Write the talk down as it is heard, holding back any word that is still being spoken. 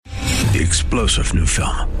The explosive new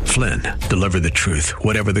film, Flynn, deliver the truth,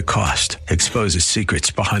 whatever the cost. Exposes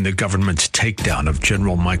secrets behind the government's takedown of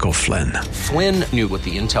General Michael Flynn. Flynn knew what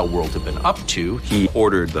the intel world had been up to. He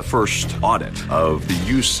ordered the first audit of the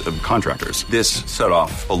use of contractors. This set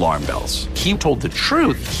off alarm bells. He told the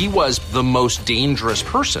truth. He was the most dangerous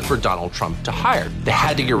person for Donald Trump to hire. They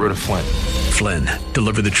had to get rid of Flynn. Flynn,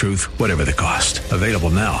 deliver the truth, whatever the cost. Available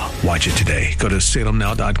now. Watch it today. Go to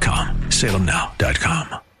salemnow.com.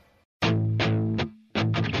 salemnow.com.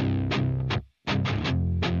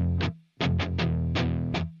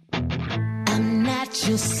 I'm not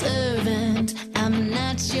your servant, I'm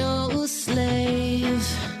not your slave.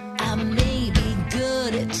 I may be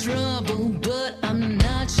good at trouble, but I'm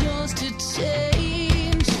not yours to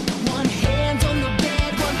change. One hand on the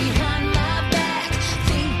bed, one behind my back.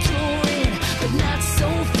 Think you're in, but not so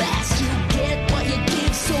fast. You get what you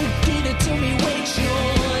give, so give it to me, wait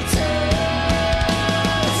your turn.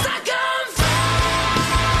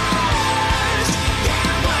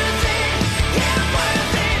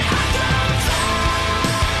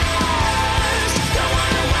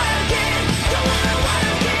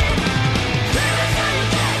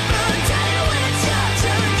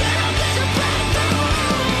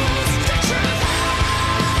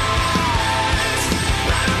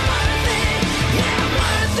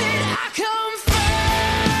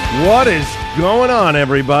 What is going on,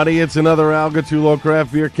 everybody? It's another Al Gattullo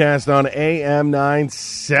Craft Beer Cast on AM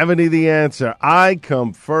 970 The Answer. I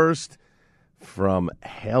come first from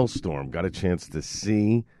Hailstorm. Got a chance to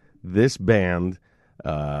see this band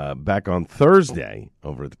back on Thursday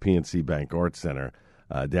over at the PNC Bank Arts Center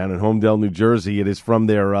down in Homedale, New Jersey. It is from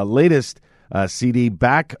their latest CD,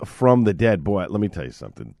 Back from the Dead. Boy, let me tell you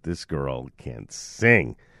something. This girl can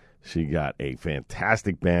sing. She got a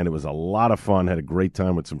fantastic band. It was a lot of fun. Had a great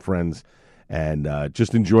time with some friends, and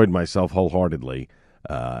just enjoyed myself wholeheartedly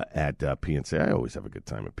at PNC. I always have a good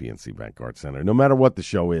time at PNC Bank Arts Center. No matter what the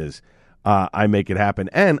show is, I make it happen.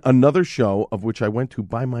 And another show of which I went to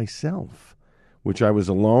by myself, which I was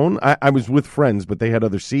alone. I was with friends, but they had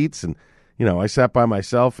other seats, and I sat by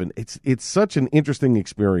myself. And it's such an interesting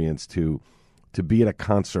experience to be at a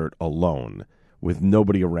concert alone with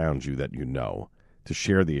nobody around you that you know, to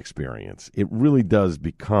share the experience. It really does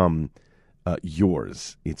become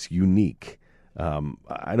yours. It's unique.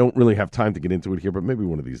 I don't really have time to get into it here, but maybe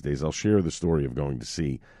one of these days I'll share the story of going to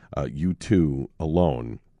see U2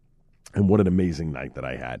 alone. And what an amazing night that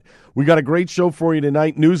I had. We got a great show for you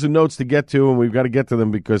tonight, news and notes to get to, and we've got to get to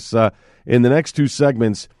them because in the next two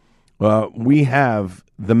segments, we have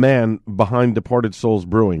the man behind Departed Souls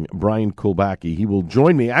Brewing, Brian Kulbacki. He will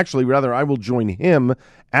join me. Actually, rather, I will join him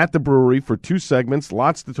at the brewery for two segments.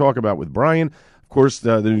 Lots to talk about with Brian. Of course,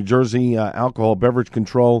 the New Jersey Alcohol Beverage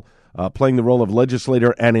Control playing the role of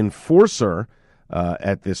legislator and enforcer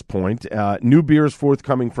at this point. New beers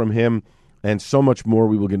forthcoming from him and so much more.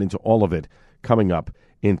 We will get into all of it coming up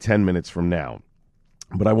in 10 minutes from now.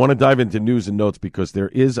 But I want to dive into news and notes because there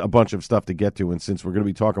is a bunch of stuff to get to, and since we're going to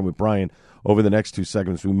be talking with Brian over the next two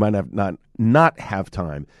segments, we might have not have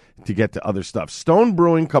time to get to other stuff. Stone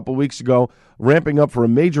Brewing, a couple weeks ago, ramping up for a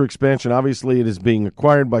major expansion. Obviously, it is being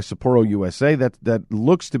acquired by Sapporo USA.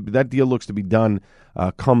 That deal looks to be done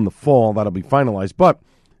come the fall. That'll be finalized, but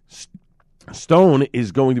Stone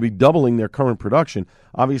is going to be doubling their current production,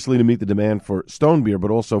 obviously to meet the demand for Stone beer,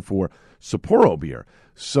 but also for Sapporo beer.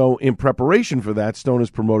 So in preparation for that, Stone is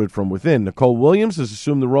promoted from within. Nicole Williams has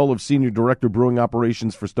assumed the role of Senior Director Brewing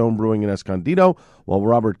Operations for Stone Brewing in Escondido, while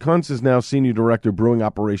Robert Kuntz is now Senior Director Brewing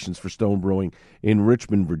Operations for Stone Brewing in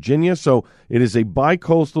Richmond, Virginia. So it is a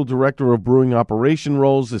bi-coastal Director of Brewing Operation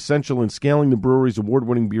roles, essential in scaling the brewery's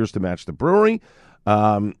award-winning beers to match the brewery.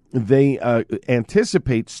 They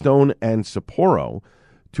anticipate Stone and Sapporo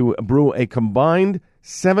to brew a combined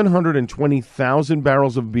 720,000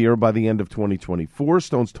 barrels of beer by the end of 2024.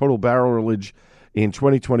 Stone's total barrelage in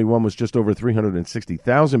 2021 was just over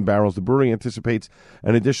 360,000 barrels. The brewery anticipates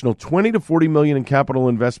an additional $20 to $40 million in capital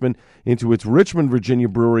investment into its Richmond, Virginia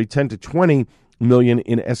brewery, $10 to $20 million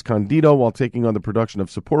in Escondido, while taking on the production of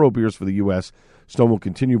Sapporo beers for the U.S. Stone will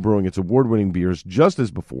continue brewing its award-winning beers just as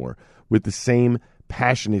before with the same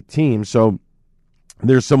passionate team. So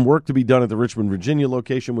there's some work to be done at the Richmond, Virginia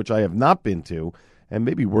location, which I have not been to, and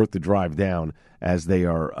maybe worth the drive down as they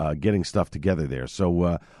are getting stuff together there.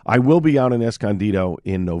 So I will be out in Escondido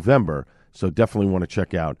in November, so definitely want to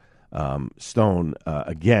check out Stone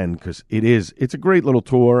again, because it's a great little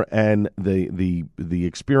tour, and the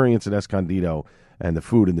experience at Escondido and the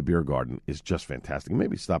food in the beer garden is just fantastic.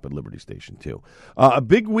 Maybe stop at Liberty Station too. A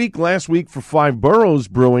big week last week for Five Boroughs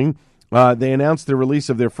Brewing. They announced the release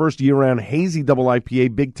of their first year-round hazy double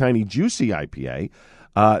IPA, Big Tiny Juicy IPA.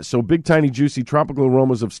 So big, tiny, juicy, tropical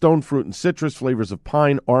aromas of stone fruit and citrus, flavors of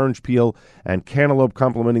pine, orange peel, and cantaloupe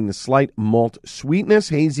complementing the slight malt sweetness.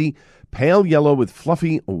 Hazy, pale yellow with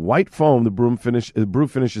fluffy white foam. The brew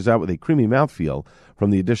finishes out with a creamy mouthfeel from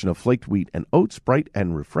the addition of flaked wheat and oats, bright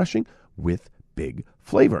and refreshing with big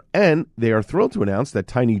flavor. And they are thrilled to announce that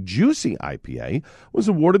Tiny Juicy IPA was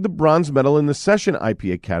awarded the bronze medal in the Session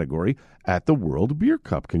IPA category at the World Beer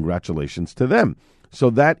Cup. Congratulations to them. So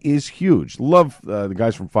that is huge. Love the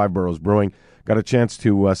guys from Five Boroughs Brewing. Got a chance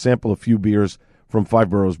to sample a few beers from Five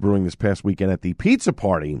Boroughs Brewing this past weekend at the pizza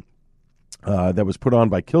party that was put on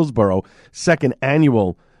by Killsborough, second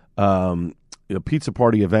annual pizza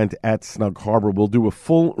party event at Snug Harbor. We'll do a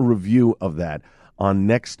full review of that on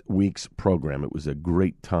next week's program. It was a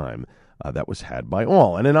great time that was had by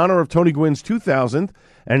all. And in honor of Tony Gwynn's 2,000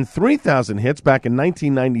 and 3,000 hits back in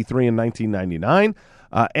 1993 and 1999,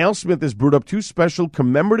 AleSmith has brewed up two special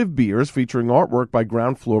commemorative beers featuring artwork by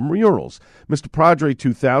Ground Floor Murals. Mr. Padre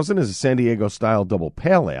 2000 is a San Diego-style double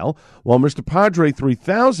pale ale, while Mr. Padre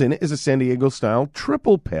 3000 is a San Diego-style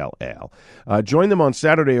triple pale ale. Join them on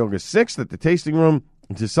Saturday, August 6th at the Tasting Room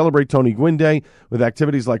to celebrate Tony Gwynn Day with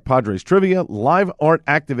activities like Padres Trivia, live art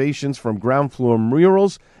activations from Ground Floor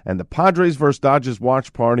Murals, and the Padres vs. Dodgers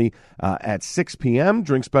watch party at 6 p.m.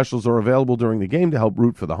 Drink specials are available during the game to help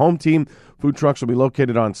root for the home team. Food trucks will be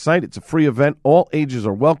located on site. It's a free event. All ages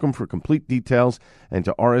are welcome. For complete details and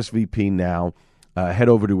to RSVP now, head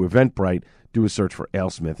over to Eventbrite, do a search for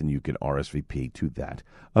AleSmith, and you can RSVP to that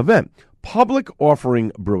event. Public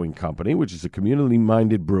Offering Brewing Company, which is a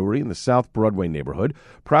community-minded brewery in the South Broadway neighborhood,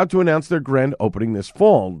 proud to announce their grand opening this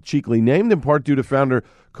fall. Cheekily named in part due to founder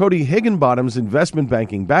Cody Higginbottom's investment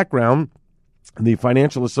banking background, the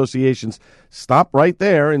financial associations stop right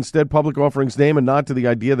there. Instead, Public Offering's name a nod to the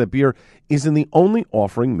idea that beer isn't the only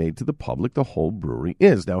offering made to the public. The whole brewery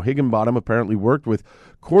is. Now, Higginbottom apparently worked with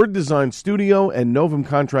Chord Design Studio and Novum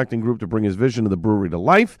Contracting Group to bring his vision of the brewery to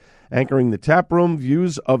life, anchoring the tap room,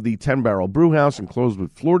 views of the 10-barrel brew house, enclosed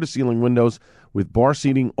with floor-to-ceiling windows with bar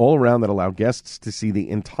seating all around that allow guests to see the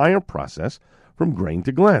entire process from grain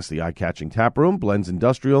to glass. The eye-catching tap room blends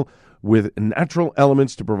industrial with natural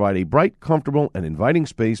elements to provide a bright, comfortable, and inviting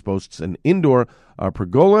space. Boasts an indoor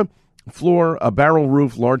pergola floor, a barrel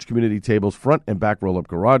roof, large community tables, front and back roll-up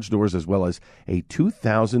garage doors, as well as a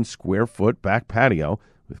 2,000-square-foot back patio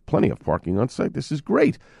with plenty of parking on site. This is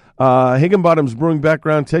great. Higginbottom's brewing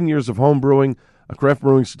background, 10 years of home brewing, a craft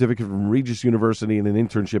brewing certificate from Regis University, and an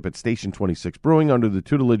internship at Station 26 Brewing under the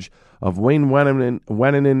tutelage of Wayne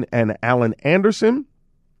Wannanen and Alan Anderson.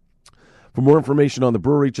 For more information on the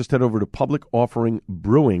brewery, just head over to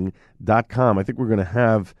publicoffering.brewing.com. I think we're going to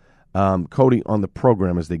have Cody on the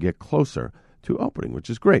program as they get closer to opening, which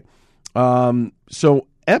is great. So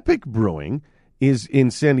Epic Brewing is in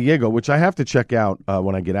San Diego, which I have to check out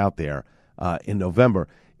when I get out there in November,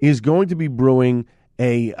 is going to be brewing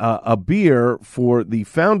a beer for the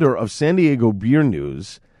founder of San Diego Beer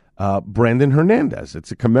News, Brandon Hernandez.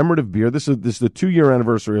 It's a commemorative beer. This is the 2-year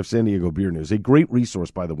anniversary of San Diego Beer News. A great resource,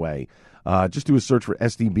 by the way. Just do a search for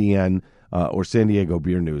SDBN or San Diego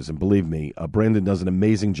Beer News, and believe me, Brandon does an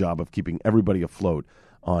amazing job of keeping everybody afloat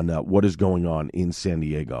on what is going on in San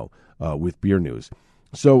Diego with beer news.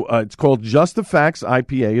 So it's called Just the Facts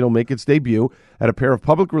IPA. It'll make its debut at a pair of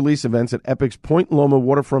public release events at Epic's Point Loma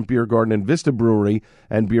Waterfront Beer Garden and Vista Brewery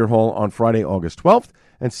and Beer Hall on Friday, August 12th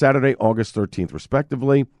and Saturday, August 13th,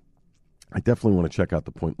 respectively. I definitely want to check out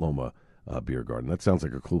the Point Loma Beer Garden. That sounds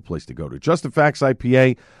like a cool place to go to. Just the Facts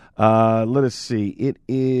IPA. Let us see. It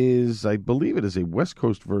is, I believe it is a West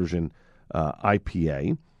Coast version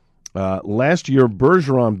IPA. Last year,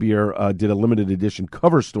 Bergeron Beer did a limited edition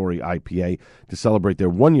cover story IPA to celebrate their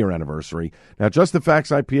 1-year anniversary. Now, Just the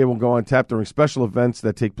Facts IPA will go on tap during special events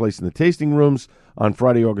that take place in the tasting rooms on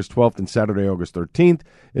Friday, August 12th and Saturday, August 13th.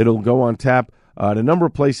 It'll go on tap at a number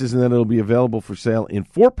of places, and then it'll be available for sale in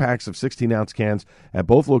 4-packs of 16-ounce cans at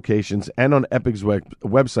both locations and on Epic's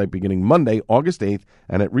website beginning Monday, August 8th,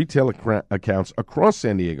 and at retail accounts across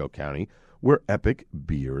San Diego County where Epic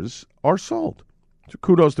beers are sold. So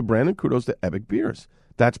kudos to Brandon, kudos to Epic Beers.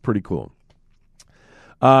 That's pretty cool.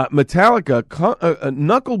 Metallica,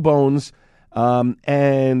 Knucklebones,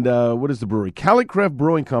 and what is the brewery? Calicraft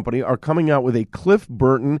Brewing Company are coming out with a Cliff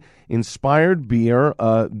Burton-inspired beer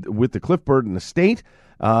with the Cliff Burton Estate,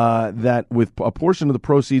 that with a portion of the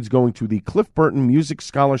proceeds going to the Cliff Burton Music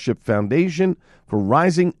Scholarship Foundation for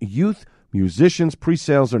rising youth musicians.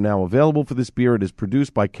 Pre-sales are now available for this beer. It is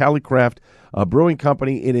produced by Calicraft Brewing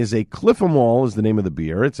Company. It is a Cliff-A-Mall is the name of the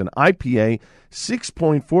beer. It's an IPA,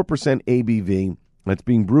 6.4% ABV. It's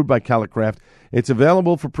being brewed by Calicraft. It's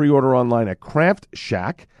available for pre-order online at Craft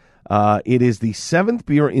Shack. It is the 7th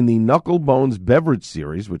beer in the Knuckle Bones beverage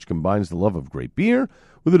series, which combines the love of great beer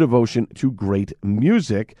with a devotion to great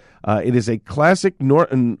music. It is a classic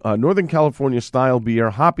Northern California style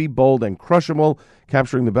beer, hoppy, bold, and crushable,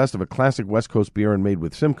 capturing the best of a classic West Coast beer and made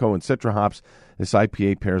with Simcoe and Citra hops. This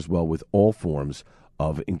IPA pairs well with all forms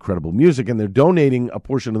of incredible music, and they're donating a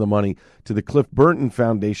portion of the money to the Cliff Burton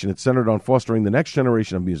Foundation. It's centered on fostering the next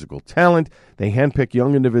generation of musical talent. They handpick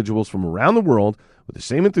young individuals from around the world with the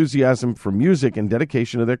same enthusiasm for music and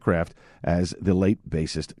dedication to their craft as the late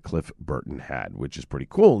bassist Cliff Burton had, which is pretty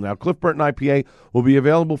cool. Now, Cliff Burton IPA will be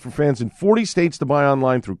available for fans in 40 states to buy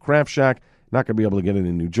online through Craft Shack. Not going to be able to get it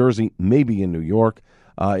in New Jersey, maybe in New York.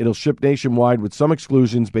 It'll ship nationwide with some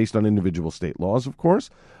exclusions based on individual state laws, of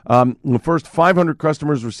course. The first 500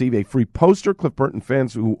 customers receive a free poster. Cliff Burton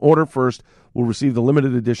fans who order first will receive the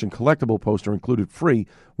limited edition collectible poster included free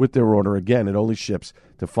with their order. Again, it only ships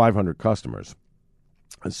to 500 customers.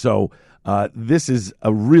 So this is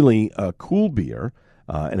a really cool beer,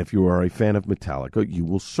 and if you are a fan of Metallica, you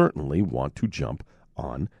will certainly want to jump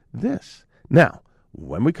on this. Now,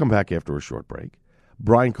 when we come back after a short break,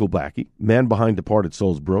 Brian Kulbacki, man behind Departed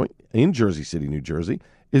Souls Brewing in Jersey City, New Jersey,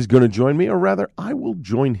 is going to join me, or rather, I will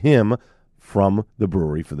join him from the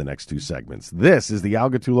brewery for the next two segments. This is the Al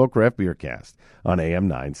Gattullo Craft Beer Cast on AM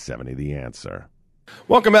 970 The Answer.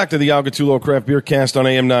 Welcome back to the Al Gattullo Craft Beer Cast on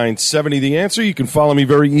AM 970 The Answer. You can follow me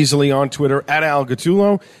very easily on Twitter at Al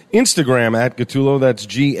Gattullo, Instagram at Gattullo, that's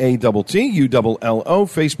Gattullo,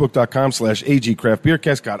 Facebook.com/AG Craft Beer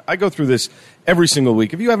Cast. God, I go through this every single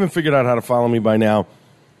week. If you haven't figured out how to follow me by now,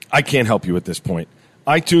 I can't help you at this point.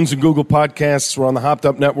 iTunes and Google Podcasts. We're on the Hopped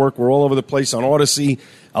Up Network. We're all over the place on Odyssey,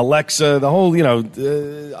 Alexa, the whole,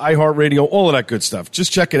 iHeartRadio, all of that good stuff.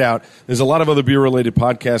 Just check it out. There's a lot of other beer-related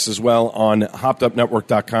podcasts as well on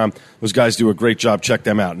hoppedupnetwork.com. Those guys do a great job. Check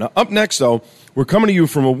them out. Now, up next, though, we're coming to you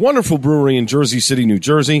from a wonderful brewery in Jersey City, New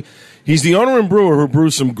Jersey. He's the owner and brewer who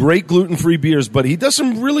brews some great gluten-free beers, but he does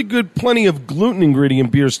some really good, plenty of gluten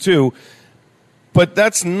ingredient beers, too. But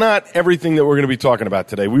that's not everything that we're going to be talking about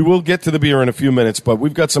today. We will get to the beer in a few minutes, but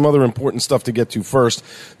we've got some other important stuff to get to first.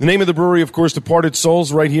 The name of the brewery, of course, Departed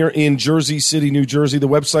Souls, right here in Jersey City, New Jersey. The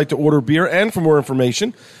website to order beer and for more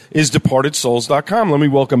information is departedsouls.com. Let me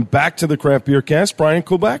welcome back to the Craft Beer Cast, Brian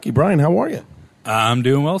Kulbacki. Brian, how are you? I'm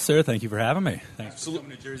doing well, sir. Thank you for having me. Thanks for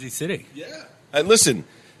coming to Jersey City. Yeah. Listen,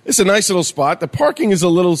 it's a nice little spot. The parking is a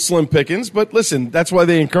little slim pickings, but listen, that's why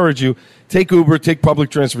they encourage you. Take Uber, take public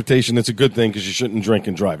transportation. It's a good thing because you shouldn't drink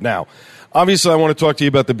and drive. Now, obviously, I want to talk to you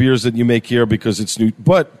about the beers that you make here because it's new.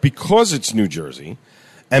 But because it's New Jersey,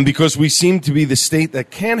 and because we seem to be the state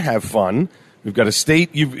that can have fun, we've got a state.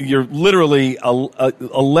 You're literally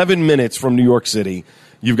 11 minutes from New York City.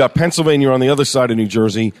 You've got Pennsylvania on the other side of New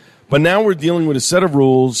Jersey. But now we're dealing with a set of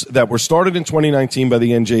rules that were started in 2019 by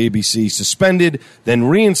the NJABC, suspended, then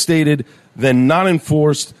reinstated, then not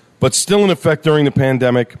enforced, but still in effect during the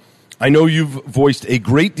pandemic. I know you've voiced a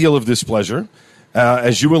great deal of displeasure,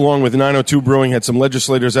 as you, along with 902 Brewing, had some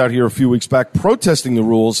legislators out here a few weeks back protesting the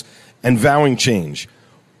rules and vowing change.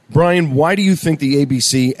 Brian, why do you think the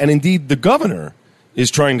ABC, and indeed the governor, is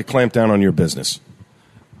trying to clamp down on your business?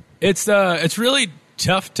 It's really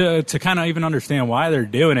tough to kind of even understand why they're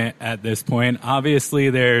doing it at this point. Obviously,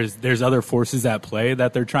 there's other forces at play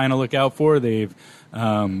that they're trying to look out for. They've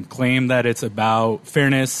claimed that it's about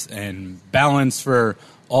fairness and balance for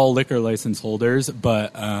all liquor license holders,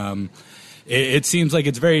 but it seems like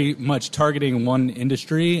it's very much targeting one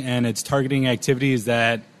industry, and it's targeting activities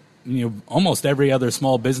that almost every other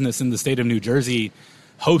small business in the state of New Jersey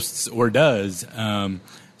hosts or does.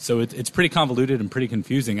 So it's pretty convoluted and pretty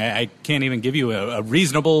confusing. I can't even give you a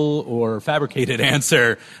reasonable or fabricated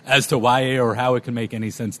answer as to why or how it can make any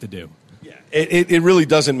sense to do. Yeah, it really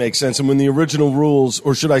doesn't make sense. And when the original rules,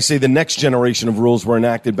 or should I say the next generation of rules, were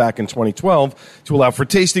enacted back in 2012 to allow for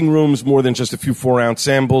tasting rooms, more than just a few 4-ounce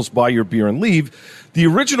samples, buy your beer and leave, the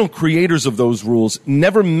original creators of those rules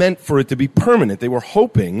never meant for it to be permanent. They were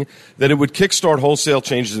hoping that it would kickstart wholesale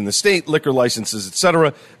changes in the state, liquor licenses,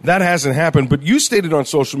 etc. That hasn't happened. But you stated on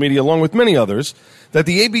social media, along with many others, that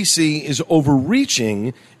the ABC is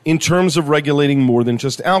overreaching in terms of regulating more than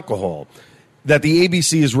just alcohol, that the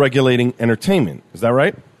ABC is regulating entertainment. Is that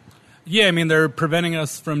right? Yeah, I mean, they're preventing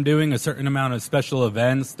us from doing a certain amount of special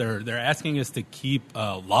events. They're asking us to keep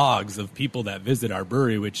logs of people that visit our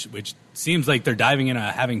brewery, which seems like they're diving into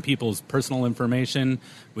having people's personal information,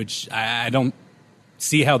 which I don't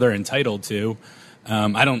see how they're entitled to.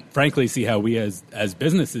 I don't, frankly, see how we as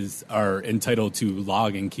businesses are entitled to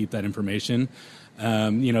log and keep that information.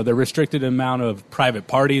 The restricted amount of private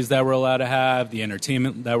parties that we're allowed to have, the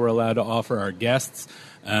entertainment that we're allowed to offer our guests.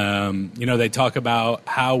 They talk about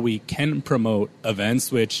how we can promote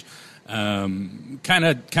events, which kind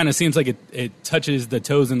of seems like it touches the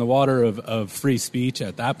toes in the water of free speech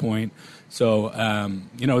at that point. So,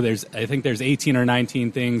 I think there's 18 or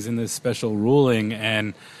 19 things in this special ruling,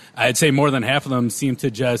 and I'd say more than half of them seem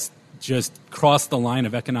to just cross the line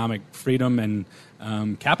of economic freedom and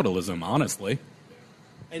capitalism, honestly.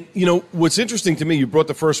 And, what's interesting to me, you brought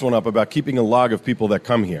the first one up about keeping a log of people that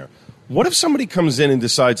come here. What if somebody comes in and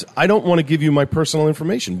decides, I don't want to give you my personal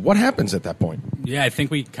information? What happens at that point? Yeah, I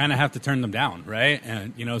think we kind of have to turn them down, right?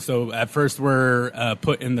 And, so at first we're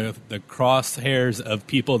put in the crosshairs of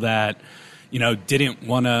people that, didn't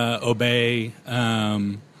want to obey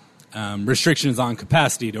restrictions on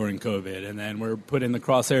capacity during COVID. And then we're put in the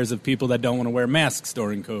crosshairs of people that don't want to wear masks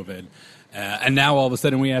during COVID. And now all of a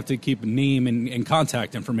sudden we have to keep name and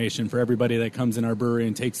contact information for everybody that comes in our brewery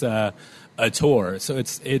and takes a tour. So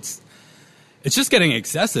it's just getting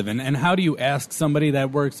excessive. And how do you ask somebody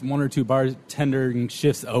that works 1 or 2 bartending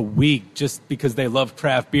shifts a week just because they love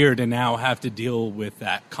craft beer to now have to deal with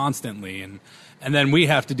that constantly? And then we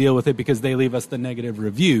have to deal with it because they leave us the negative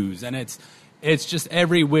reviews. And it's just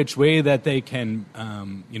every which way that they can,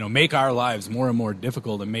 make our lives more and more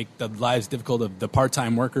difficult and make the lives difficult of the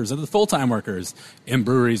part-time workers and the full-time workers in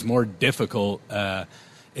breweries more difficult.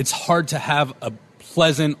 It's hard to have a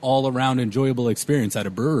pleasant, all-around, enjoyable experience at a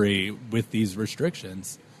brewery with these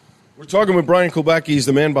restrictions. We're talking with Brian Kulbacki. He's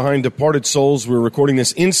the man behind Departed Souls. We're recording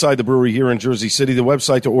this inside the brewery here in Jersey City. The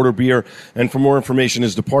website to order beer and for more information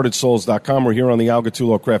is departedsouls.com. We're here on the Al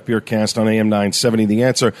Gattullo Craft Beer Cast on AM 970. The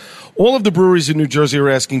Answer. All of the breweries in New Jersey are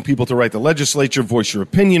asking people to write the legislature, voice your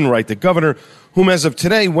opinion, write the governor, whom as of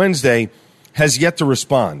today, Wednesday, has yet to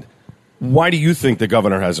respond. Why do you think the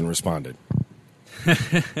governor hasn't responded?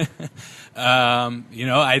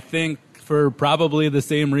 I think for probably the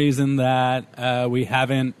same reason that we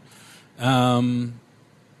haven't, same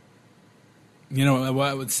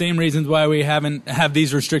reasons why we haven't have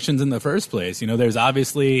these restrictions in the first place. There's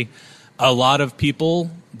obviously a lot of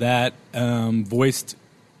people that voiced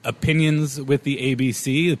opinions with the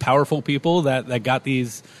ABC, the powerful people that got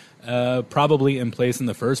these probably in place in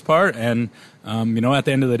the first part. And, at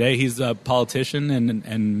the end of the day, he's a politician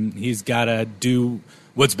and he's got to do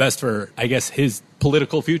what's best for, I guess, his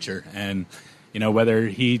political future. And, whether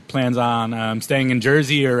he plans on staying in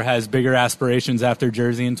Jersey or has bigger aspirations after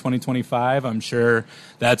Jersey in 2025, I'm sure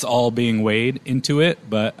that's all being weighed into it.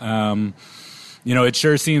 But, it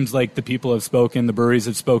sure seems like the people have spoken, the breweries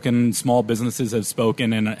have spoken, small businesses have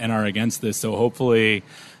spoken and are against this. So hopefully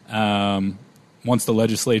once the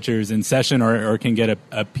legislature is in session or can get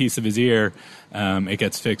a piece of his ear, it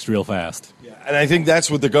gets fixed real fast. Yeah, and I think that's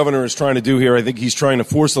what the governor is trying to do here. I think he's trying to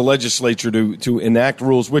force the legislature to enact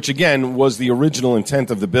rules, which, again, was the original intent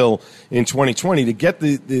of the bill in 2020, to get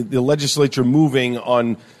the legislature moving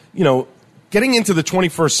on, getting into the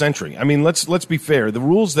 21st century. I mean, let's be fair. The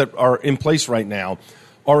rules that are in place right now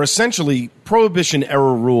are essentially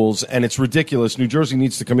prohibition-era rules, and it's ridiculous. New Jersey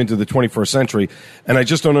needs to come into the 21st century, and I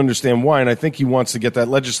just don't understand why. And I think he wants to get that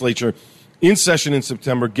legislature in session in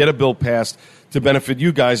September, get a bill passed to benefit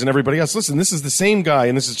you guys and everybody else. Listen, this is the same guy,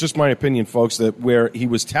 and this is just my opinion, folks, that where he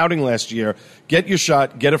was touting last year, get your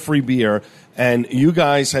shot, get a free beer, and you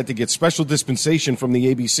guys had to get special dispensation from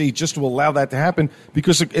the ABC just to allow that to happen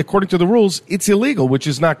because, according to the rules, it's illegal, which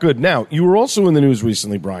is not good. Now, you were also in the news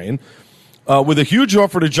recently, Brian, with a huge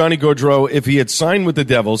offer to Johnny Gaudreau. If he had signed with the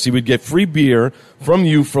Devils, he would get free beer from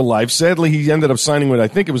you for life. Sadly, he ended up signing with, I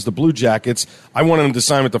think it was the Blue Jackets. I wanted him to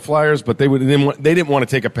sign with the Flyers, but they didn't want to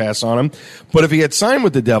take a pass on him. But if he had signed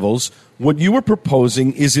with the Devils, what you were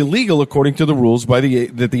proposing is illegal according to the rules that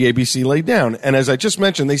the ABC laid down. And as I just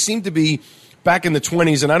mentioned, they seem to be back in the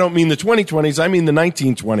 20s, and I don't mean the 2020s, I mean the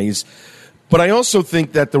 1920s. But I also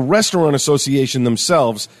think that the Restaurant Association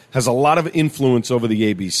themselves has a lot of influence over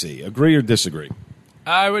the ABC. Agree or disagree?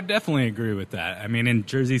 I would definitely agree with that. I mean, in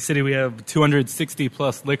Jersey City, we have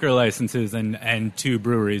 260-plus liquor licenses and 2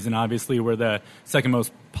 breweries. And obviously, we're the second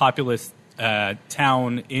most populous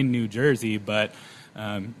town in New Jersey. But,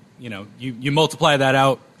 you multiply that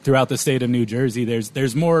out throughout the state of New Jersey,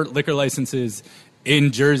 there's more liquor licenses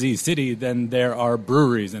in Jersey City than there are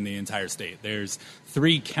breweries in the entire state. There's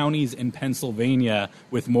 3 counties in Pennsylvania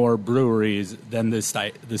with more breweries than the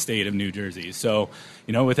state of New Jersey. So,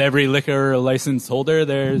 with every liquor license holder,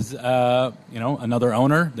 there's, another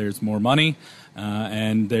owner. There's more money.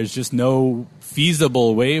 And there's just no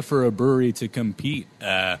feasible way for a brewery to compete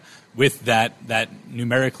with that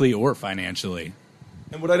numerically or financially.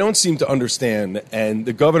 And what I don't seem to understand, and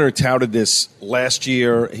the governor touted this last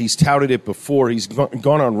year, he's touted it before, he's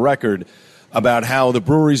gone on record about how the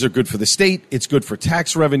breweries are good for the state, it's good for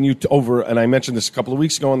tax revenue and I mentioned this a couple of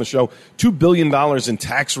weeks ago on the show, $2 billion in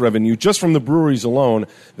tax revenue just from the breweries alone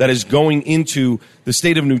that is going into the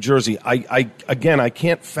state of New Jersey. I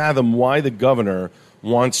can't fathom why the governor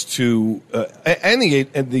wants to, and the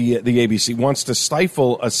ABC wants to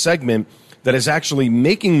stifle a segment that is actually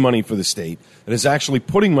making money for the state, that is actually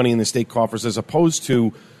putting money in the state coffers as opposed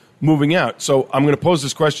to moving out. So I'm going to pose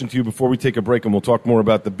this question to you before we take a break, and we'll talk more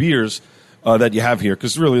about the beers that you have here,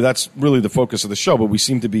 because really that's really the focus of the show. But we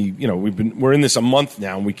seem to be, we're in this a month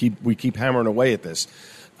now, and we keep hammering away at this.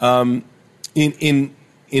 In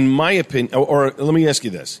my opinion, or let me ask you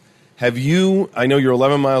this: I know you're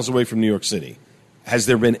 11 miles away from New York City. Has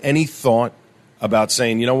there been any thought about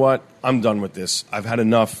saying, you know what, I'm done with this. I've had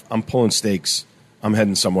enough. I'm pulling stakes. I'm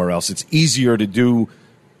heading somewhere else. It's easier to do,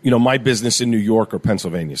 my business in New York or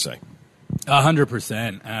Pennsylvania, say.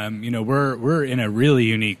 100%. We're in a really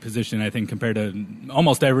unique position, I think, compared to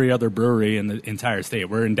almost every other brewery in the entire state.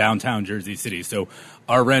 We're in downtown Jersey City, so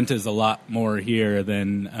our rent is a lot more here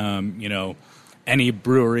than any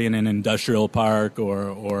brewery in an industrial park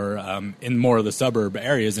or in more of the suburb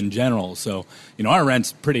areas in general. So, our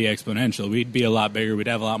rent's pretty exponential. We'd be a lot bigger. We'd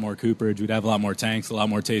have a lot more cooperage. We'd have a lot more tanks, a lot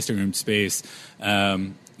more tasting room space,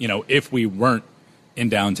 if we weren't in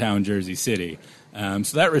downtown Jersey City.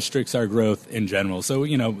 So that restricts our growth in general. So,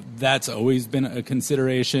 that's always been a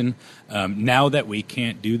consideration. Now that we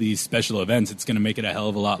can't do these special events, it's going to make it a hell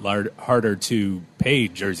of a lot harder to pay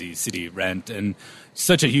Jersey City rent. And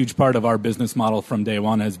such a huge part of our business model from day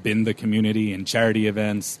one has been the community and charity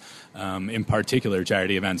events, in particular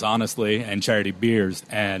charity events, honestly, and charity beers.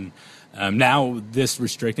 And now this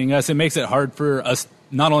restricting us, it makes it hard for us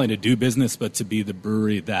not only to do business, but to be the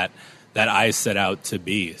brewery that I set out to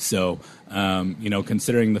be. So,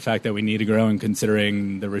 considering the fact that we need to grow and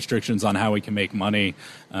considering the restrictions on how we can make money,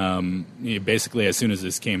 basically as soon as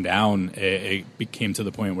this came down, it came to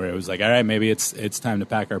the point where it was like, all right, maybe it's time to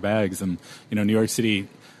pack our bags. And, New York City,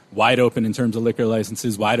 wide open in terms of liquor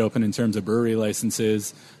licenses, wide open in terms of brewery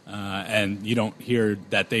licenses, and you don't hear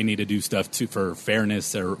that they need to do stuff for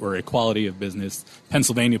fairness or equality of business.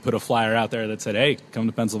 Pennsylvania put a flyer out there that said, hey, come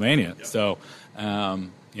to Pennsylvania. Yeah. So,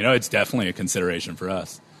 it's definitely a consideration for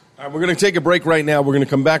us. All right, we're going to take a break right now. We're going to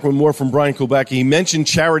come back with more from Brian Kulbacki. He mentioned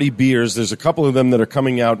charity beers. There's a couple of them that are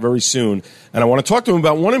coming out very soon. And I want to talk to him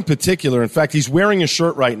about one in particular. In fact, he's wearing a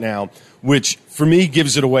shirt right now, which for me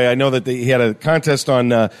gives it away. I know that he had a contest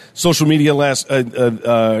on social media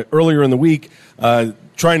earlier in the week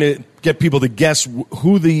trying to get people to guess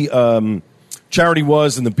who the charity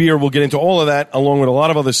was and the beer. We'll get into all of that along with a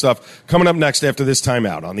lot of other stuff coming up next after this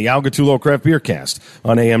timeout on the Al Gattullo Craft Beer Cast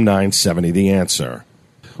on AM 970 The Answer.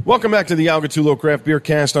 Welcome back to the Al Gattullo Craft Beer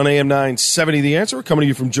Cast on AM 970 The Answer. We're coming to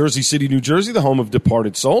you from Jersey City, New Jersey, the home of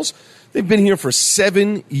Departed Souls. They've been here for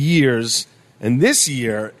 7 years, and this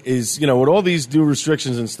year is, with all these new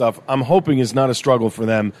restrictions and stuff, I'm hoping is not a struggle for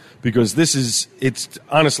them, because it's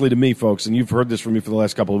honestly, to me, folks, and you've heard this from me for the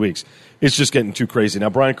last couple of weeks, it's just getting too crazy. Now,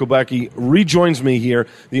 Brian Kulbacki rejoins me here,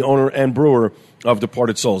 the owner and brewer of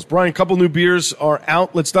Departed Souls. Brian, a couple new beers are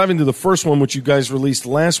out. Let's dive into the first one, which you guys released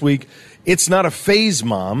last week. It's Not a Phase,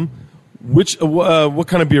 Mom. What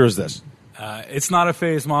kind of beer is this? It's Not a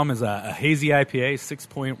Phase, Mom is a hazy IPA,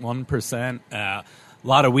 6.1%. A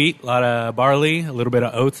lot of wheat, a lot of barley, a little bit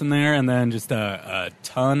of oats in there, and then just a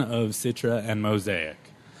ton of Citra and Mosaic.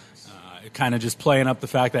 Kind of just playing up the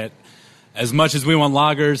fact that as much as we want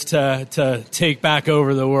lagers to take back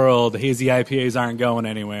over the world, hazy IPAs aren't going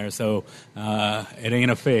anywhere, so it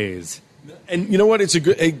ain't a phase. And you know what? It's a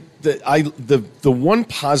good. The one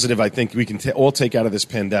positive I think we can all take out of this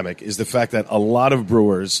pandemic is the fact that a lot of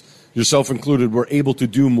brewers, yourself included, were able to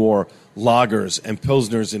do more lagers and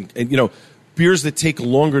pilsners and beers that take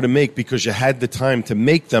longer to make because you had the time to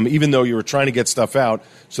make them, even though you were trying to get stuff out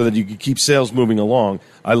so that you could keep sales moving along.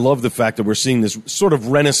 I love the fact that we're seeing this sort of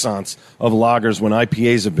renaissance of lagers when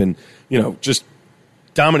IPAs have been, just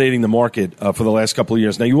dominating the market for the last couple of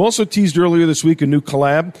years. Now, you also teased earlier this week a new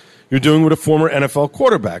collab you're doing with a former NFL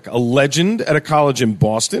quarterback, a legend at a college in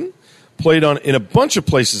Boston, played in a bunch of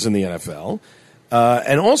places in the NFL,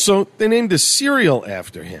 and also they named a cereal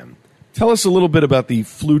after him. Tell us a little bit about the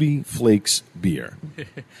Flutie Flakes beer.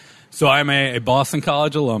 So I'm a Boston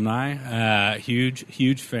College alumni,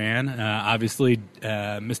 huge fan. Obviously,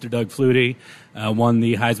 Mr. Doug Flutie won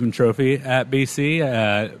the Heisman Trophy at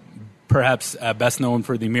BC, perhaps best known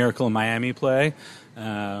for the Miracle in Miami play.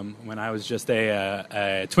 When I was just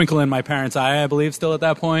a twinkle in my parents' eye, I believe, still at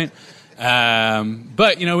that point.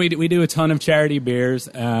 But we do a ton of charity beers,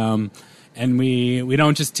 and we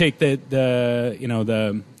don't just take the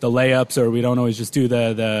layups, or we don't always just do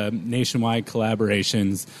the nationwide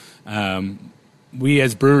collaborations. We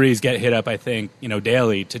as breweries get hit up, I think,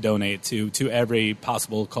 daily to donate to every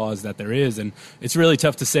possible cause that there is, and it's really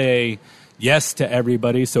tough to say yes to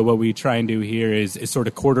everybody. So what we try and do here is sort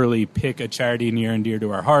of quarterly pick a charity near and dear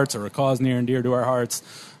to our hearts, or a cause near and dear to our hearts,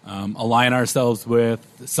 align ourselves with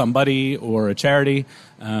somebody or a charity,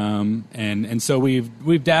 and so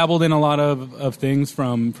we've dabbled in a lot of things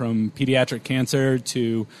from pediatric cancer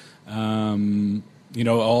to all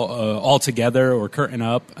together or Curtain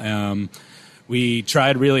Up. We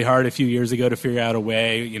tried really hard a few years ago to figure out a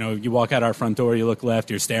way. You walk out our front door, you look left,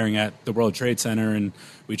 you're staring at the World Trade Center, and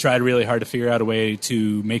we tried really hard to figure out a way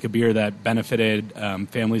to make a beer that benefited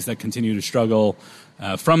families that continue to struggle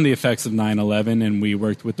from the effects of 9/11, and we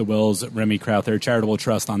worked with the Wills Remy Crowther Charitable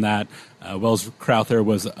Trust on that. Wills Crowther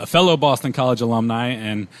was a fellow Boston College alumni,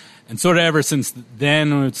 and sort of ever since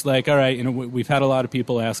then, it's like, all right, we've had a lot of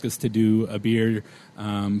people ask us to do a beer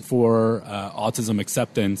for autism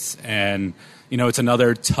acceptance, and it's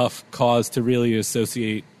another tough cause to really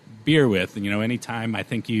associate beer with. Anytime I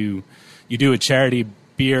think you do a charity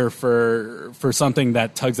beer for something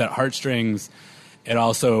that tugs at heartstrings, it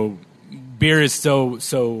also, beer is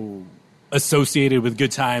so associated with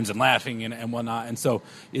good times and laughing and whatnot, and so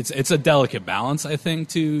it's a delicate balance, I think,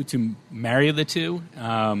 to marry the two.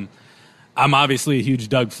 I'm obviously a huge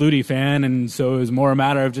Doug Flutie fan, and so it was more a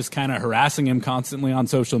matter of just kind of harassing him constantly on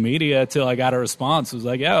social media till I got a response. It was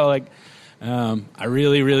like, I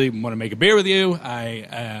really, really want to make a beer with you.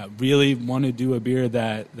 I really want to do a beer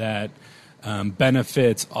that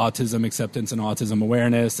benefits autism acceptance and autism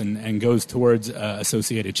awareness and goes towards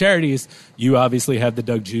associated charities. You obviously have the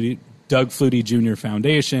Doug Flutie Jr.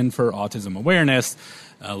 Foundation for Autism Awareness.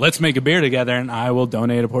 Let's make a beer together, and I will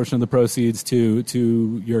donate a portion of the proceeds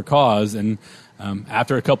to your cause. And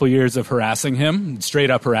after a couple years of harassing him, straight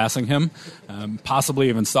up harassing him, possibly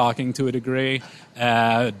even stalking to a degree,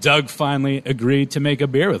 Doug finally agreed to make a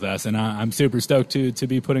beer with us, and I'm super stoked to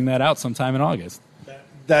be putting that out sometime in August.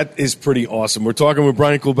 That is pretty awesome. We're talking with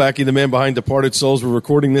Brian Kulbacki, the man behind Departed Souls. We're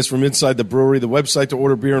recording this from inside the brewery. The website to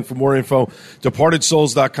order beer and for more info,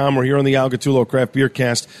 departedsouls.com. We're here on the Al Gattullo Craft Beer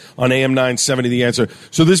Cast on AM 970 The Answer.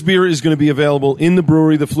 So this beer is going to be available in the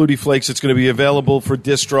brewery, the Flutie Flakes. It's going to be available for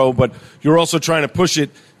distro, but you're also trying to push it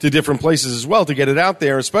to different places as well to get it out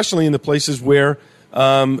there, especially in the places where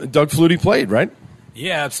Doug Flutie played, right?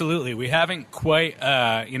 Yeah, absolutely. We haven't quite,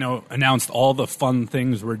 announced all the fun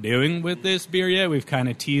things we're doing with this beer yet. We've kind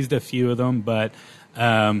of teased a few of them, but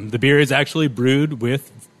the beer is actually brewed with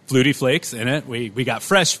Flutie Flakes in it. We got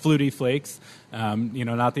fresh Flutie Flakes,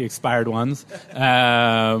 not the expired ones.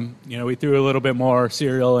 We threw a little bit more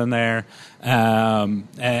cereal in there,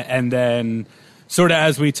 and then sort of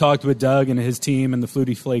as we talked with Doug and his team and the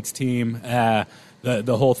Flutie Flakes team.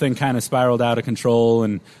 The whole thing kind of spiraled out of control,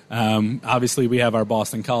 and obviously we have our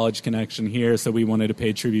Boston College connection here, so we wanted to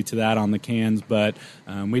pay tribute to that on the cans. But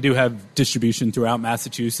we do have distribution throughout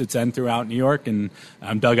Massachusetts and throughout New York, and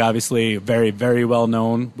Doug obviously very, very well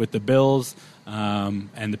known with the Bills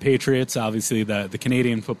and the Patriots, obviously the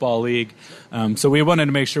Canadian Football League. So we wanted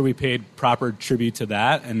to make sure we paid proper tribute to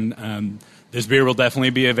that, and this beer will definitely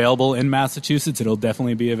be available in Massachusetts. It'll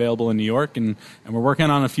definitely be available in New York, and we're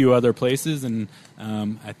working on a few other places. And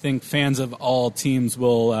I think fans of all teams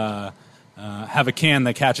will have a can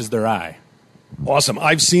that catches their eye. Awesome.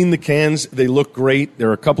 I've seen the cans. They look great. There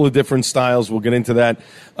are a couple of different styles. We'll get into that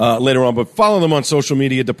later on. But follow them on social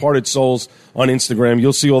media, Departed Souls on Instagram.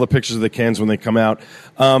 You'll see all the pictures of the cans when they come out.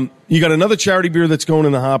 You got another charity beer that's going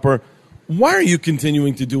in the hopper. Why are you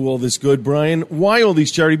continuing to do all this good, Brian? Why all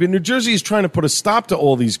these charity beers? New Jersey is trying to put a stop to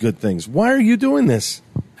all these good things. Why are you doing this?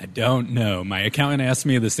 I don't know. My accountant asked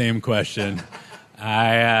me the same question.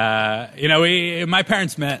 My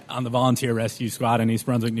parents met on the volunteer rescue squad in East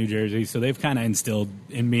Brunswick, New Jersey, so they've kind of instilled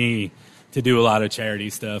in me to do a lot of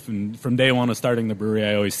charity stuff. And from day one of starting the brewery,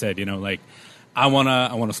 I always said, I want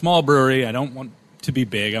a small brewery. I don't want to be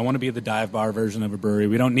big. I want to be the dive bar version of a brewery.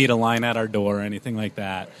 We don't need a line at our door or anything like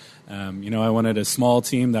that. I wanted a small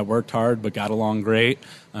team that worked hard but got along great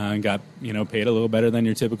and got, paid a little better than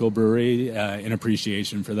your typical brewery in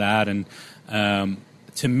appreciation for that. And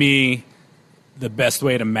to me, the best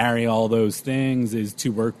way to marry all those things is to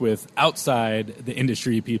work with outside the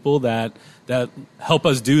industry people that help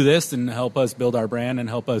us do this and help us build our brand and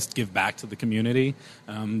help us give back to the community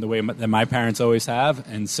the way that my parents always have.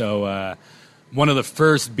 And so one of the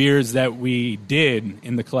first beers that we did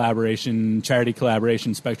in the charity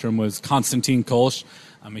collaboration spectrum was Konstantin Kolsch.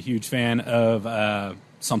 I'm a huge fan of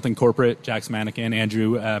something corporate, Jack's Mannequin,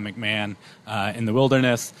 Andrew McMahon in the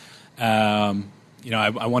Wilderness. I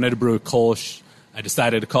wanted to brew a Kolsch. I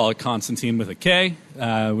decided to call it Constantine with a K,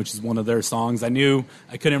 which is one of their songs. I knew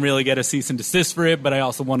I couldn't really get a cease and desist for it, but I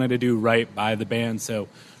also wanted to do right by the band, so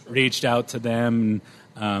reached out to them.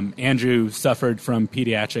 Andrew suffered from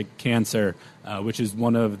pediatric cancer, which is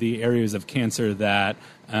one of the areas of cancer that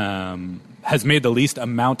has made the least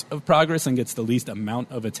amount of progress and gets the least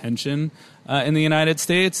amount of attention in the United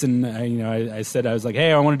States. And I said, I was like,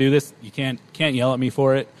 hey, I want to do this. You can't yell at me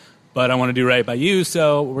for it, but I want to do right by you.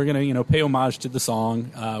 So we're gonna pay homage to the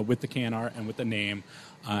song with the can art and with the name.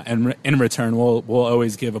 And in return, we'll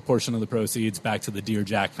always give a portion of the proceeds back to the Dear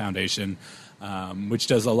Jack Foundation, which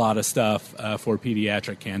does a lot of stuff for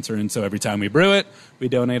pediatric cancer. And so every time we brew it, we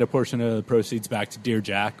donate a portion of the proceeds back to Dear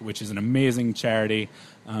Jack, which is an amazing charity.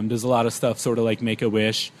 Does a lot of stuff sort of like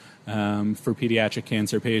Make-A-Wish for pediatric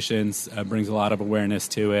cancer patients, brings a lot of awareness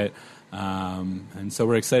to it. And so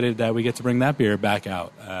we're excited that we get to bring that beer back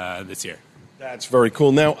out this year. That's very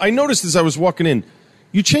cool. Now, I noticed as I was walking in,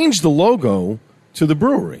 you changed the logo to the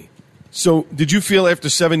brewery. So did you feel after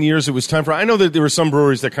 7 years it was time for... I know that there were some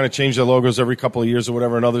breweries that kind of change their logos every couple of years or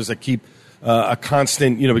whatever, and others that keep a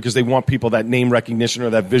constant, because they want people that name recognition or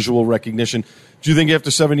that visual recognition. Do you think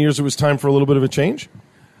after 7 years it was time for a little bit of a change?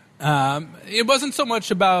 It wasn't so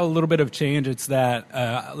much about a little bit of change. It's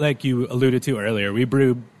that, like you alluded to earlier, we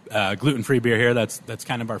brew gluten-free beer here. That's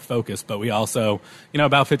kind of our focus. But we also,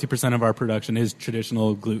 about 50% of our production is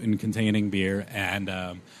traditional gluten-containing beer. And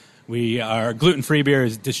our gluten-free beer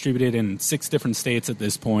is distributed in 6 different states at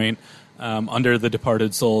this point under the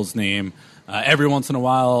Departed Souls name. Every once in a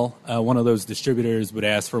while, one of those distributors would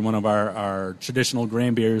ask for one of our traditional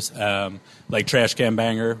grain beers, like Trash Can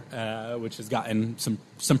Banger, which has gotten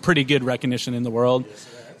some pretty good recognition in the world.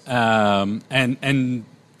 And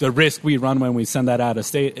the risk we run when we send that out of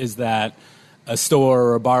state is that a store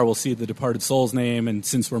or a bar will see the Departed Souls name, and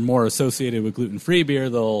since we're more associated with gluten-free beer,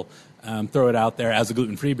 they'll throw it out there as a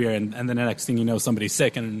gluten-free beer, and then the next thing you know, somebody's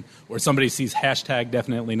sick, or somebody sees hashtag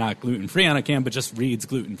definitely not gluten-free on a can, but just reads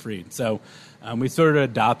gluten-free. So we sort of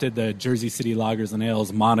adopted the Jersey City Lagers and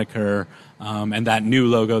Ales moniker and that new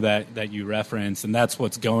logo that you referenced, and that's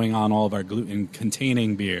what's going on all of our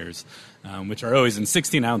gluten-containing beers, which are always in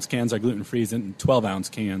 16-ounce cans. Our gluten-free is in 12-ounce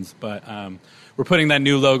cans, but we're putting that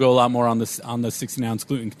new logo a lot more on the 16-ounce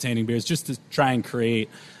gluten-containing beers just to try and create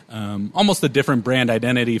almost a different brand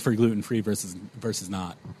identity for gluten-free versus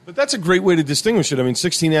not. But that's a great way to distinguish it. I mean,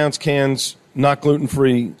 16-ounce cans, not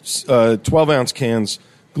gluten-free, 12-ounce cans,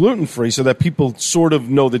 gluten-free, so that people sort of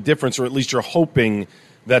know the difference, or at least you're hoping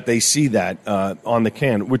that they see that on the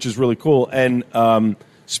can, which is really cool. And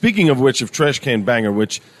speaking of which, of Trash Can Banger,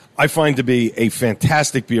 which I find to be a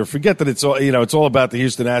fantastic beer. Forget that it's all about the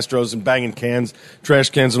Houston Astros and banging cans, trash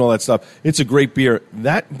cans, and all that stuff. It's a great beer.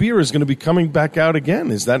 That beer is going to be coming back out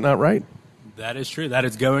again. Is that not right? That is true. That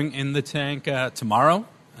is going in the tank tomorrow.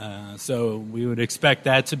 So we would expect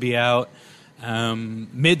that to be out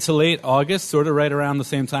mid to late August, sort of right around the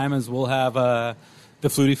same time as we'll have the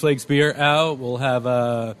Flutie Flakes beer out. We'll have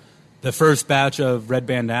the first batch of Red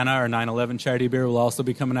Bandana, our 9/11 charity beer, will also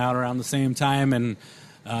be coming out around the same time. And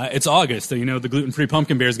it's August, so the gluten-free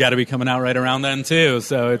pumpkin beer's got to be coming out right around then too.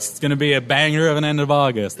 So it's going to be a banger of an end of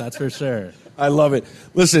August, that's for sure. I love it.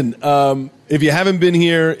 Listen, if you haven't been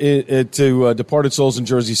here to Departed Souls in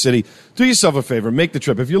Jersey City, do yourself a favor, make the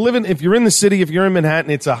trip. If you're in the city, if you're in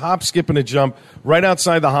Manhattan, it's a hop, skip, and a jump right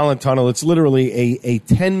outside the Holland Tunnel. It's literally a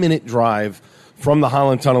 10-minute drive from the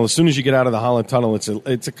Holland Tunnel. As soon as you get out of the Holland Tunnel,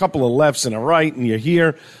 it's a couple of lefts and a right, and you're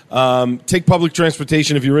here. Take public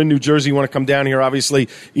transportation. If you're in New Jersey, you want to come down here, obviously,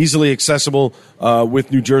 easily accessible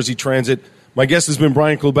with New Jersey Transit. My guest has been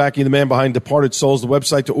Brian Klobacki, the man behind Departed Souls, the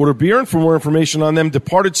website to order beer. And for more information on them,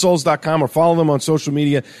 departedsouls.com, or follow them on social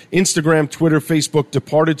media, Instagram, Twitter, Facebook,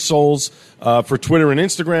 Departed Souls for Twitter and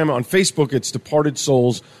Instagram. On Facebook, it's Departed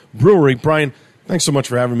Souls Brewery. Brian, thanks so much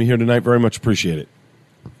for having me here tonight. Very much appreciate it.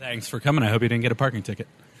 Thanks for coming. I hope you didn't get a parking ticket.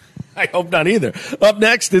 I hope not either. Up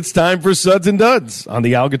next, it's time for Suds and Duds on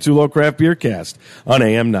the Al Gattullo Craft Beer Cast on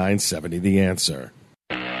AM 970 The Answer.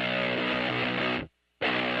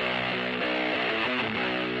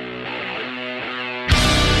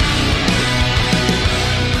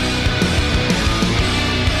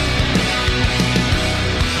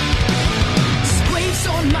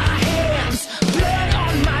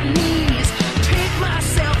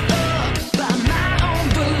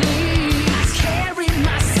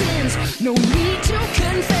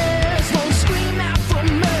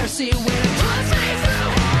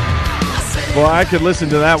 Well, I could listen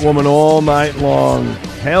to that woman all night long.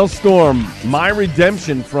 Hailstorm, My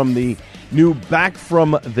Redemption from the New Back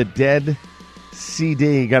from the Dead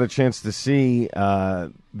CD. Got a chance to see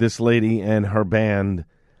this lady and her band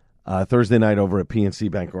Thursday night over at PNC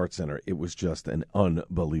Bank Arts Center. It was just an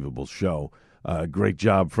unbelievable show. Great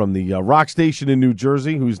job from the rock station in New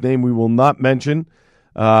Jersey, whose name we will not mention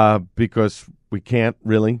because we can't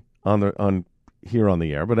really on here on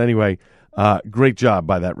the air. But anyway, great job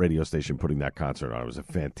by that radio station putting that concert on. It was a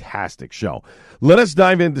fantastic show. Let us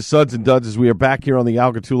dive into Suds and Duds as we are back here on the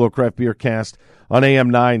Al Gattullo Craft Beer Cast on AM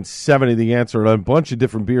 970. The Answer, a bunch of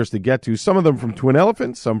different beers to get to. Some of them from Twin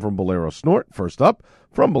Elephant, some from Bolero Snort. First up,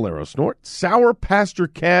 from Bolero Snort, Sour Pasture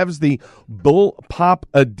Calves, the Bull Pop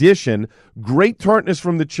Edition. Great tartness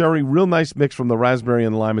from the cherry, real nice mix from the raspberry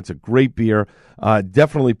and lime. It's a great beer.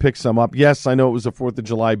 Definitely pick some up. Yes, I know it was a 4th of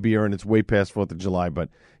July beer, and it's way past 4th of July, but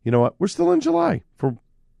you know what? We're still in July for,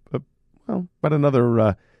 about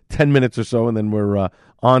another 10 minutes or so, and then we're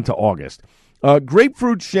on to August.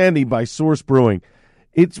 Grapefruit Shandy by Source Brewing.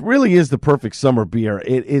 It really is the perfect summer beer.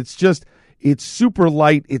 It's super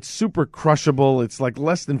light. It's super crushable. It's like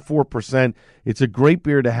less than 4%. It's a great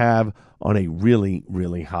beer to have on a really,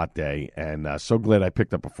 really hot day, and so glad I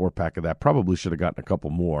picked up a 4-pack of that. Probably should have gotten a couple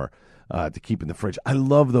more to keep in the fridge. I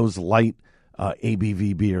love those light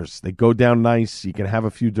ABV beers. They go down nice. You can have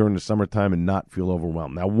a few during the summertime and not feel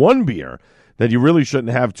overwhelmed. Now, one beer that you really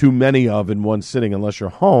shouldn't have too many of in one sitting unless you're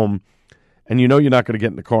home and you know you're not going to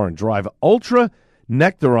get in the car and drive. Ultra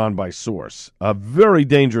Nectaron by Source. A very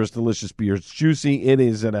dangerous, delicious beer. It's juicy. It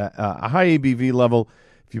is at a high ABV level.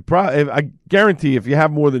 I guarantee if you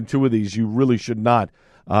have more than 2 of these, you really should not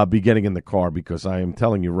be getting in the car because I am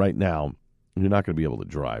telling you right now, you're not going to be able to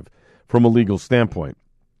drive from a legal standpoint.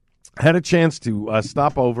 I had a chance to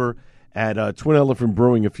stop over at Twin Elephant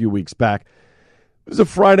Brewing a few weeks back. It was a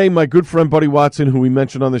Friday. My good friend Buddy Watson, who we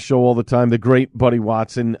mention on the show all the time, the great Buddy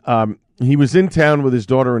Watson, he was in town with his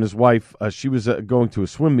daughter and his wife. She was going to a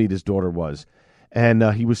swim meet, his daughter was.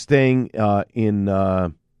 And he was staying in,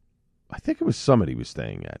 I think it was Summit he was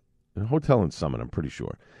staying at, a hotel in Summit, I'm pretty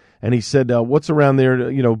sure. And he said, what's around there,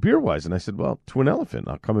 beer-wise? And I said, well, Twin Elephant,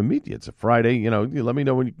 I'll come and meet you. It's a Friday, you let me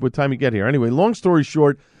know what time you get here. Anyway, long story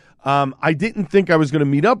short, I didn't think I was going to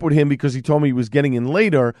meet up with him because he told me he was getting in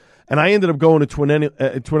later, and I ended up going to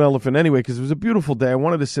Twin Elephant anyway because it was a beautiful day. I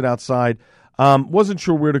wanted to sit outside. Wasn't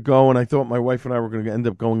sure where to go, and I thought my wife and I were going to end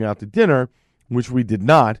up going out to dinner, which we did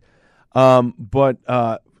not. But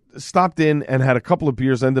stopped in and had a couple of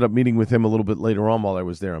beers. Ended up meeting with him a little bit later on while I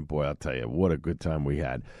was there, and boy, I'll tell you, what a good time we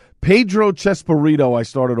had. Pedro Chespirito, I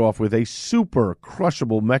started off with a super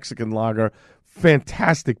crushable Mexican lager.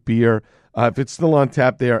 Fantastic beer. If it's still on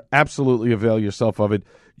tap there, absolutely avail yourself of it.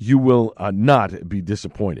 You will not be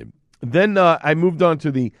disappointed. Then I moved on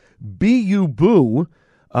to the B.U. Boo.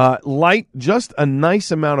 Light, just a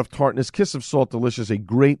nice amount of tartness. Kiss of Salt, delicious. A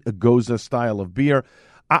great Agoza style of beer.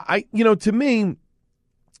 To me,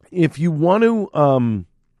 if you want to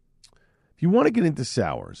get into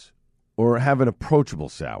sours or have an approachable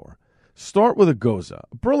sour, start with Agoza.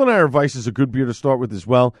 Berlin Iron Weiss is a good beer to start with as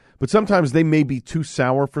well, but sometimes they may be too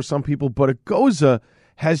sour for some people. But Agoza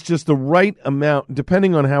has just the right amount,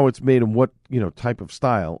 depending on how it's made and what type of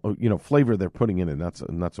style, or, flavor they're putting in it.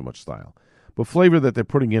 Not so much style, but flavor that they're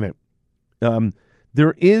putting in it.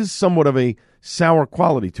 There is somewhat of a sour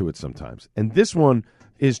quality to it sometimes, and this one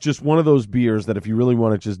is just one of those beers that if you really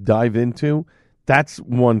want to just dive into, that's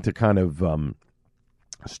one to kind of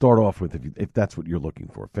start off with if that's what you're looking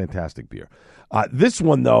for. Fantastic beer. This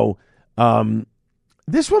one, though,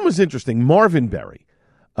 this one was interesting. Marvin Berry.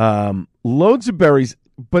 Loads of berries,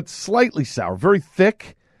 but slightly sour. Very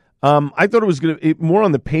thick. I thought it was going to more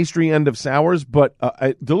on the pastry end of sours, but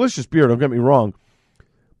a delicious beer, don't get me wrong.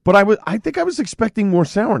 But I think I was expecting more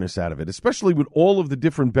sourness out of it, especially with all of the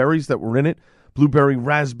different berries that were in it. Blueberry,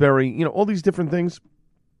 raspberry, all these different things.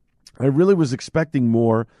 I really was expecting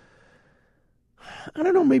more, I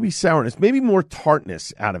don't know, maybe sourness, maybe more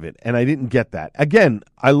tartness out of it, and I didn't get that. Again,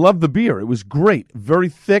 I love the beer. It was great. Very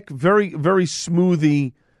thick, very, very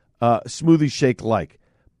smoothie shake-like,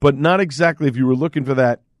 but not exactly if you were looking for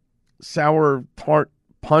that sour, tart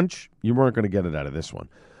punch, you weren't going to get it out of this one.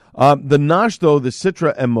 The Nosh, though, the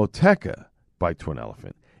Citra and Moteca by Twin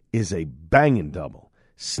Elephant, is a banging double.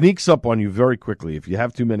 Sneaks up on you very quickly. If you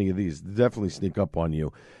have too many of these, definitely sneak up on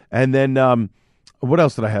you. And then, what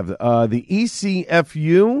else did I have? The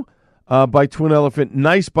ECFU by Twin Elephant.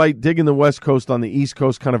 Nice bite, digging the West Coast on the East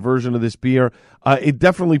Coast kind of version of this beer. It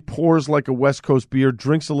definitely pours like a West Coast beer,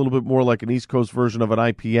 drinks a little bit more like an East Coast version of an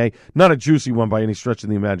IPA. Not a juicy one by any stretch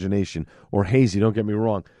of the imagination, or hazy, don't get me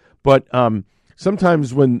wrong. But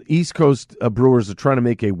sometimes when East Coast brewers are trying to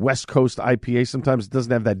make a West Coast IPA, sometimes it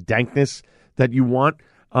doesn't have that dankness that you want.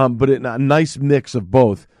 but a nice mix of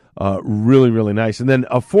both. Really, really nice. And then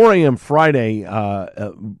a 4 a.m. Friday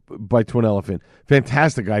by Twin Elephant.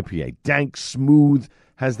 Fantastic IPA. Dank, smooth,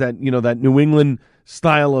 has that, that New England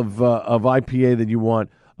style of IPA that you want.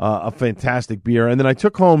 A fantastic beer. And then I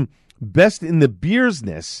took home Best in the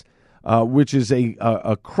Beersness, which is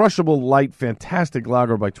a crushable, light, fantastic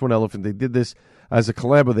lager by Twin Elephant. They did this as a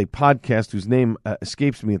collab with a podcast whose name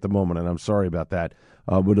escapes me at the moment, and I'm sorry about that.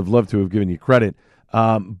 Would have loved to have given you credit.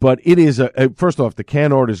 But it is, first off, the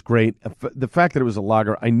can art is great. The fact that it was a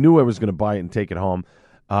lager, I knew I was going to buy it and take it home,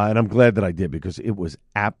 and I'm glad that I did because it was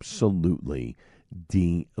absolutely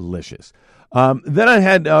delicious. Then I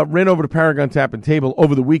had ran over to Paragon Tap and Table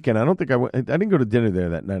over the weekend. I don't think I didn't go to dinner there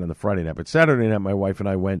that night on the Friday night, but Saturday night my wife and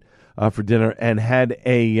I went for dinner and had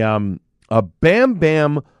a Bam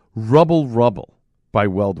Bam Rubble Rubble by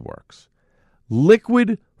WeldWorks.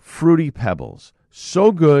 Liquid Fruity Pebbles.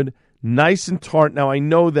 So good. Nice and tart. Now, I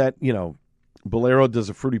know that, Bolero does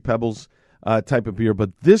a Fruity Pebbles type of beer,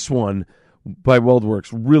 but this one by WeldWorks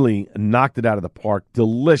really knocked it out of the park.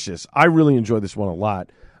 Delicious. I really enjoyed this one a lot.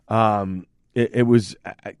 It was,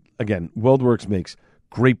 again, WeldWorks makes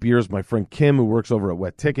great beers. My friend Kim, who works over at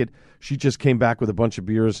Wet Ticket, she just came back with a bunch of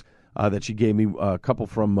beers that she gave me, a couple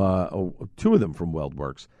from, 2 of them from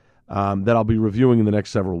WeldWorks that I'll be reviewing in the next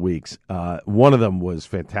several weeks. One of them was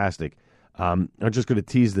fantastic. I'm just going to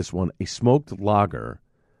tease this one, a smoked lager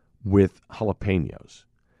with jalapenos.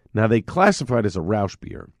 Now, they classify it as a Rausch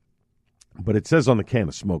beer, but it says on the can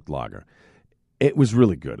a smoked lager. It was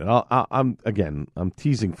really good. And I'm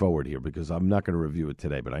teasing forward here because I'm not going to review it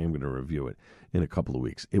today, but I am going to review it in a couple of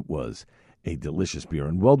weeks. It was a delicious beer.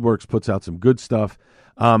 And WeldWorks puts out some good stuff.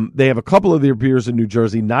 They have a couple of their beers in New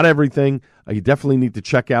Jersey, not everything. You definitely need to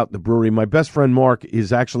check out the brewery. My best friend Mark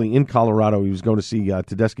is actually in Colorado. He was going to see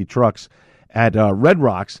Tedeschi Trucks at Red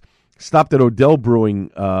Rocks. Stopped at Odell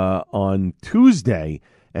Brewing on Tuesday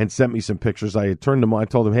and sent me some pictures. I had turned him on. I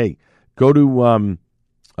told him, hey, go to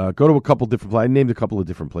a couple different places. I named a couple of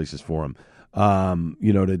different places for him,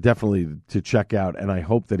 to check out. And I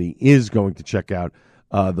hope that he is going to check out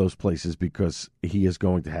those places because he is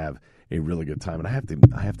going to have a really good time. And I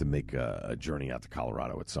have to make a journey out to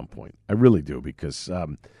Colorado at some point. I really do because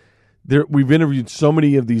we've interviewed so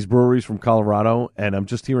many of these breweries from Colorado, and I'm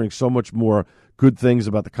just hearing so much more good things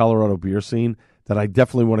about the Colorado beer scene that I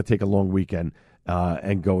definitely want to take a long weekend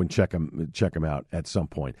and go and check them out at some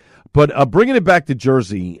point. But bringing it back to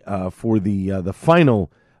Jersey for the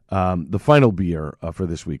final beer for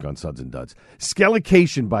this week on Suds and Duds,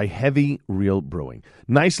 Skellication by Heavy Real Brewing.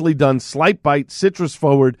 Nicely done, slight bite, citrus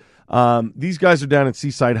forward. These guys are down at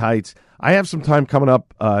Seaside Heights. I have some time coming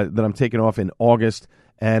up that I'm taking off in August,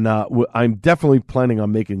 and I'm definitely planning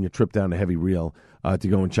on making a trip down to Heavy Real to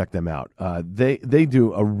go and check them out. They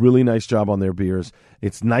do a really nice job on their beers.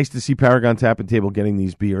 It's nice to see Paragon Tap and Table getting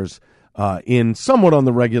these beers in somewhat on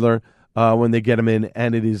the regular when they get them in,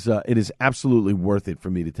 and it is absolutely worth it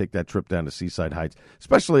for me to take that trip down to Seaside Heights.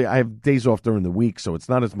 Especially, I have days off during the week, so it's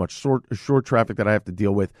not as much short traffic that I have to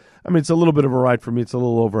deal with. I mean, it's a little bit of a ride for me. It's a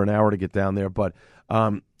little over an hour to get down there, but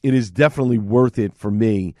it is definitely worth it for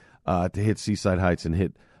me to hit Seaside Heights and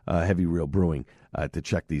hit Heavy Real Brewing to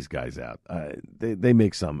check these guys out. They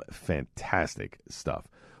make some fantastic stuff.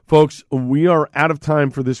 Folks, we are out of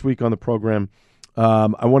time for this week on the program.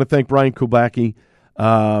 I want to thank Brian Kulbacki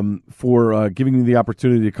for giving me the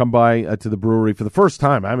opportunity to come by to the brewery for the first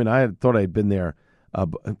time. I mean, I thought I had been there. I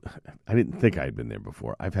didn't think I had been there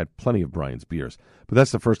before. I've had plenty of Brian's beers, but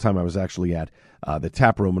that's the first time I was actually at the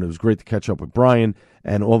tap room, and it was great to catch up with Brian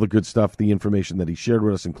and all the good stuff, the information that he shared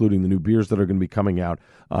with us, including the new beers that are going to be coming out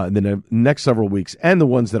in the next several weeks and the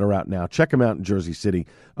ones that are out now. Check them out in Jersey City.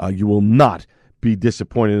 You will not be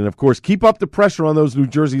disappointed. And, of course, keep up the pressure on those New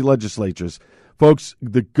Jersey legislatures. Folks,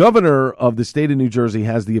 the governor of the state of New Jersey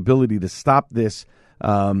has the ability to stop these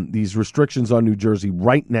restrictions on New Jersey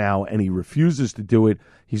right now, and he refuses to do it.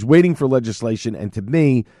 He's waiting for legislation, and to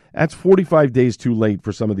me, that's 45 days too late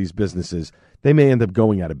for some of these businesses. They may end up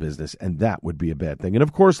going out of business, and that would be a bad thing. And,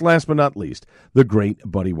 of course, last but not least, the great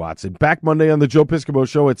Buddy Watson. Back Monday on the Joe Piscopo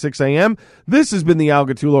Show at 6 a.m. This has been the Al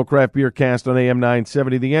Gattullo Craft Beer Cast on AM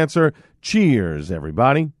 970. The Answer. Cheers,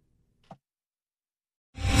 everybody.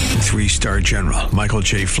 3-star General Michael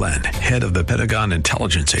J. Flynn, head of the Pentagon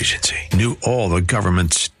Intelligence Agency, knew all the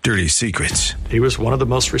government's dirty secrets. He was one of the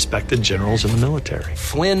most respected generals in the military.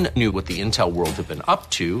 Flynn knew what the intel world had been up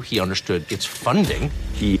to. He understood its funding.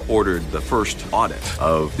 He ordered the first audit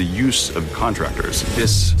of the use of contractors.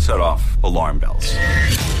 This set off alarm bells.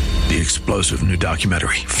 The explosive new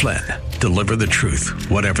documentary, Flynn, Deliver the Truth,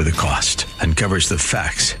 Whatever the Cost, uncovers the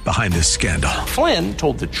facts behind this scandal. Flynn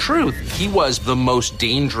told the truth. He was the most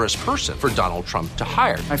dangerous person for Donald Trump to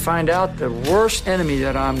hire. I find out the worst enemy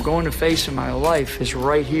that I'm going to face in my life is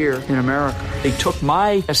right here in America. They took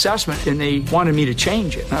my assessment and they wanted me to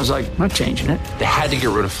change it. And I was like, I'm not changing it. They had to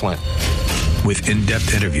get rid of Flynn. With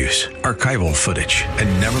in-depth interviews, archival footage,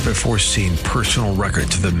 and never-before-seen personal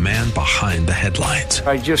records of the man behind the headlines.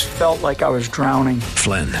 I just felt like I was drowning.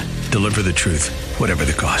 Flynn, Deliver the Truth, Whatever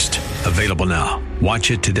the Cost. Available now.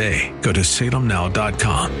 Watch it today. Go to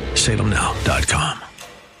salemnow.com. salemnow.com.